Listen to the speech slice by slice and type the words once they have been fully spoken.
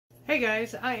Hey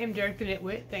guys, I am Derek the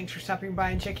Nitwit. Thanks for stopping by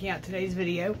and checking out today's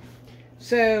video.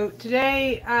 So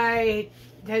today I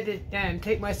had to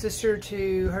take my sister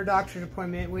to her doctor's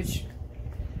appointment, which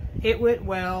it went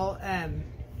well.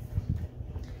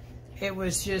 It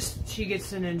was just, she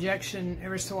gets an injection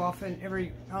every so often,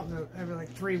 every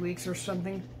like 3 weeks or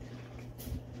something.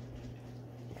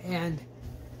 And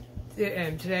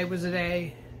today was a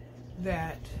day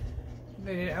that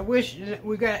I've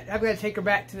got to take her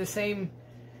back to the same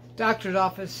doctor's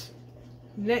office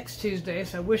next Tuesday,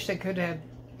 so I wish they could have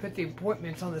put the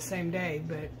appointments on the same day,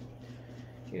 but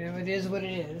you know, it is what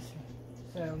it is.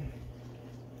 So,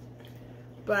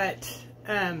 but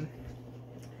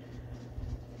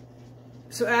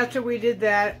so after we did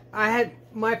that, I had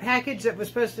my package that was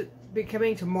supposed to be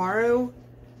coming tomorrow.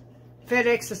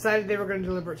 FedEx decided they were going to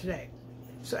deliver it today.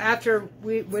 So after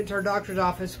we went to our doctor's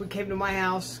office, we came to my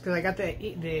house because I got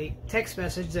the text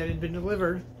message that it had been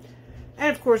delivered. And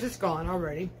of course, it's gone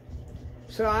already.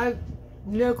 So I have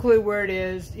no clue where it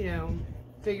is. You know,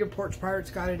 figure Porch Pirates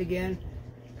got it again.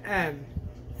 And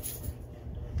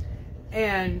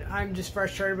I'm just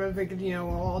frustrated, but I'm thinking, you know,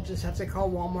 well, I'll just have to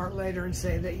call Walmart later and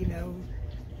say that, you know,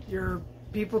 your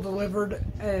people delivered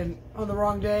on the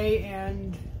wrong day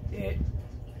and it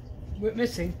went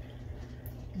missing.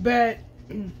 But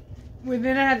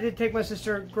then I had to take my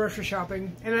sister grocery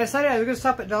shopping, and I decided I was going to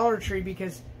stop at Dollar Tree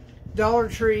because Dollar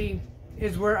Tree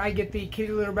is where I get the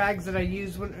kitty litter bags that I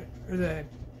use when,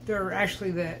 they're actually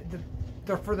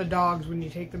they're for the dogs when you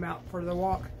take them out for the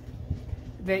walk,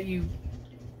 that you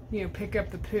know, pick up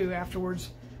the poo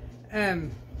afterwards.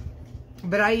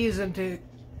 But I use them to,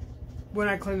 when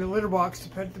I clean the litter box, to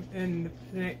put them in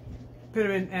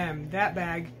that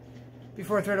bag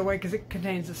before I throw it away, because it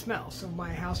contains a smell, so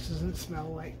my house doesn't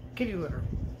smell like kitty litter.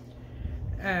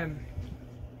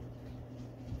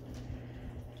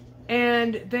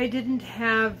 And they didn't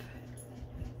have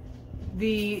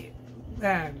the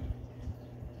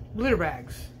litter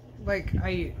bags like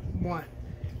I want.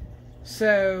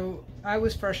 So I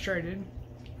was frustrated.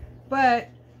 But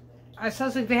I saw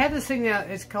something, they have this thing now,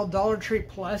 it's called Dollar Tree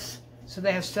Plus. So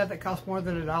they have stuff that costs more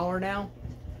than $1 now.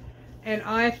 And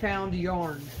I found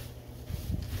yarn.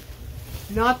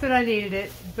 Not that I needed it,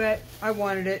 but I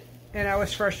wanted it. And I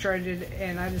was frustrated,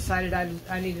 and I decided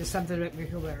I needed something to make me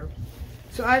feel better.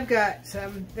 So I've got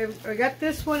some, I got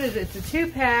this one, it's a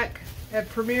 2-pack of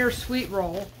Premier Sweet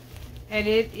Roll, and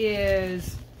it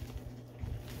is,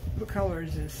 what color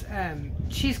is this?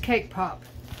 Cheesecake Pop.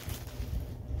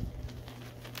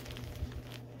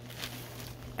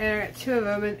 And I got 2 of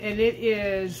them, and it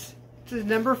is, this is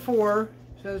number 4,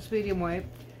 so it's medium weight.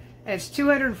 And it's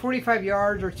 245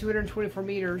 yards or 224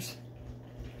 meters.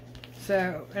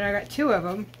 So, and I got 2 of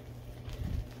them.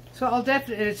 So I'll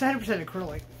definitely, and it's 100%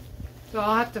 acrylic. So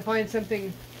I'll have to find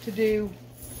something to do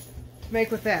to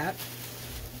make with that.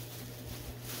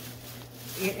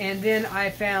 And then I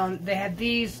found they had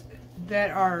these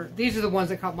that are, these are the ones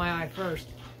that caught my eye first.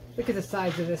 Look at the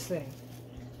size of this thing.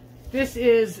 This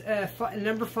is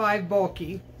number 5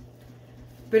 bulky,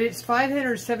 but it's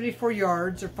 574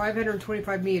 yards or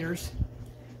 525 meters.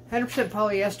 100%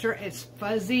 polyester. It's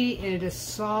fuzzy and it is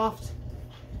soft.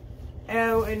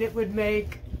 Oh, and it would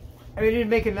make, I mean, it'd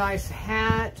make a nice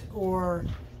hat or,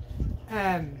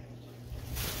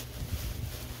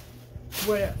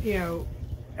 what, you know,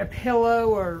 a pillow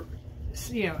or,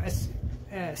 you know,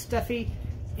 a stuffy,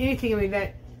 anything. I mean,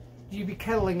 that you'd be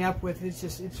cuddling up with. It's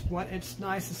just, it's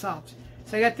nice and soft.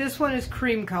 So I got this one is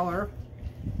cream color,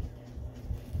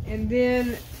 and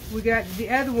then we got the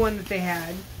other one that they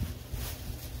had.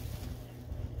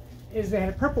 Is they had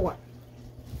a purple one,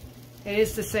 and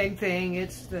it's the same thing.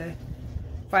 It's the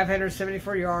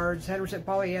 574 yards, 100%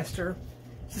 polyester.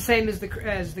 It's the same as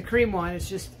the cream one. It's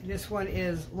just this one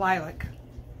is lilac.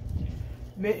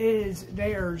 It is.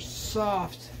 They are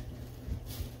soft,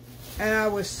 and I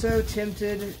was so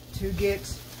tempted to get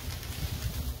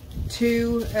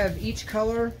 2 of each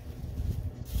color,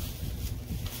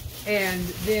 and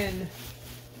then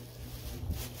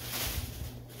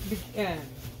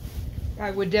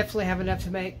I would definitely have enough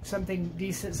to make something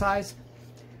decent size.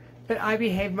 But I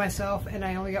behaved myself, and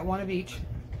I only got 1 of each.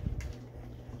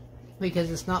 Because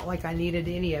it's not like I needed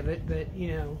any of it, but, you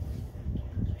know,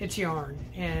 it's yarn,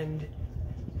 and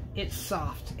it's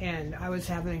soft. And I was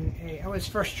I was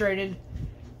frustrated,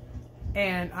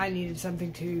 and I needed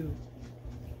something to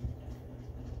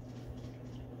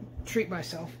treat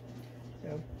myself.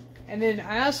 So. And then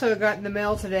I also got in the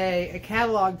mail today a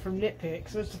catalog from Knit Pick.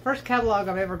 So it's the first catalog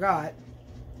I've ever got.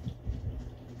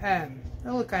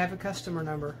 Oh look, I have a customer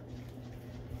number.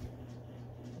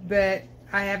 But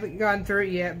I haven't gone through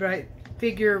it yet, but I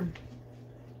figure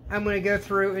I'm going to go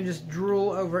through and just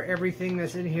drool over everything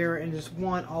that's in here and just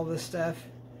want all this stuff.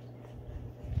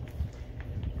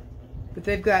 But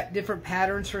they've got different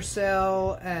patterns for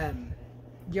sale,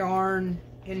 yarn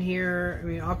in here. I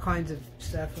mean, all kinds of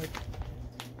stuff, like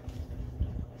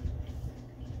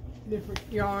different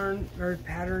yarn or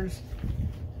patterns.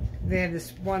 They have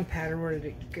this one pattern. Where did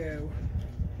it go?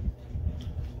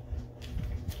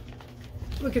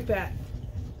 Look at that.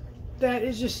 That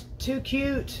is just too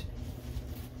cute.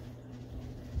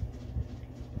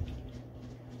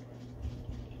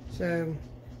 So,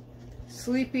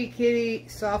 Sleepy Kitty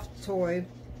soft toy.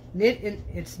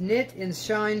 It's knit in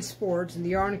Shine Sports, and the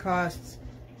yarn costs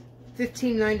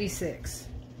 $15.96.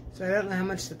 So I don't know how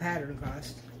much the pattern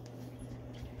cost.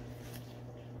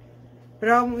 But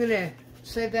I'm gonna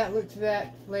save that, look to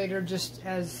that later, just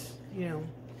as, you know,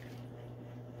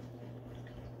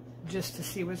 just to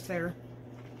see what's there.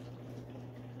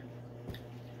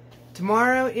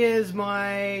 Tomorrow is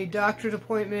my doctor's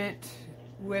appointment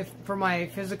for my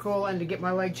physical and to get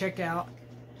my leg checked out.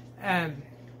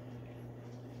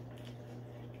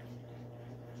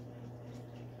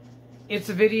 It's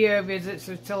a video visit,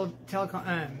 so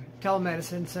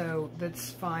telemedicine, so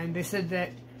that's fine. They said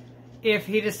that if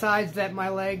he decides that my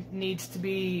leg needs to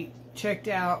be checked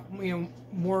out, you know,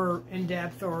 more in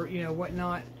depth or, you know,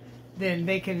 whatnot, then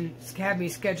they can have me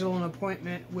schedule an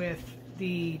appointment with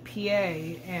the PA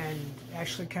and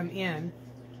actually come in.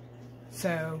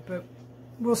 So, but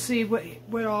we'll see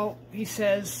what all he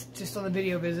says just on the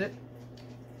video visit.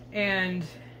 And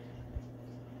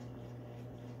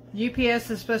UPS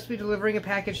is supposed to be delivering a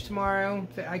package tomorrow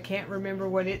that I can't remember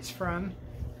what it's from.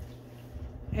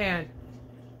 And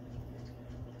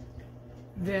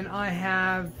then I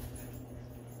have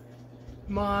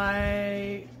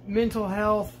my mental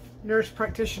health nurse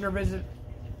practitioner visit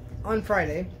on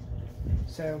Friday.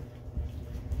 So,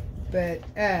 but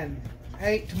I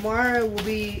think tomorrow will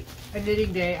be a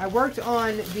knitting day. I worked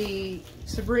on the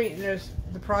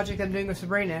project I'm doing with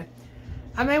Sabrina.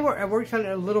 I worked on it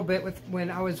a little bit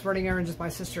when I was running errands with my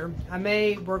sister. I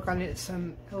may work on it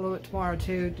a little bit tomorrow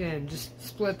too, and just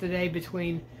split the day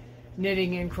between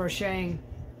knitting and crocheting.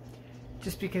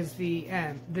 Just because the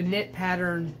knit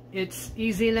pattern, it's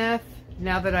easy enough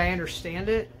now that I understand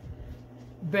it,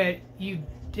 but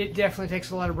it definitely takes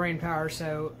a lot of brain power.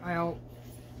 So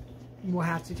we'll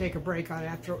have to take a break on it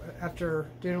after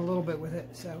doing a little bit with it.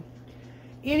 So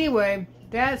anyway,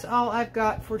 that's all I've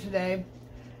got for today.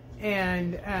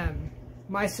 And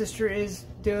my sister is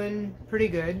doing pretty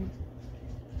good.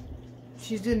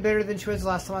 She's doing better than she was the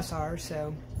last time I saw her,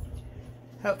 so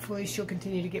hopefully she'll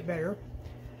continue to get better.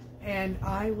 And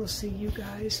I will see you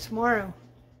guys tomorrow.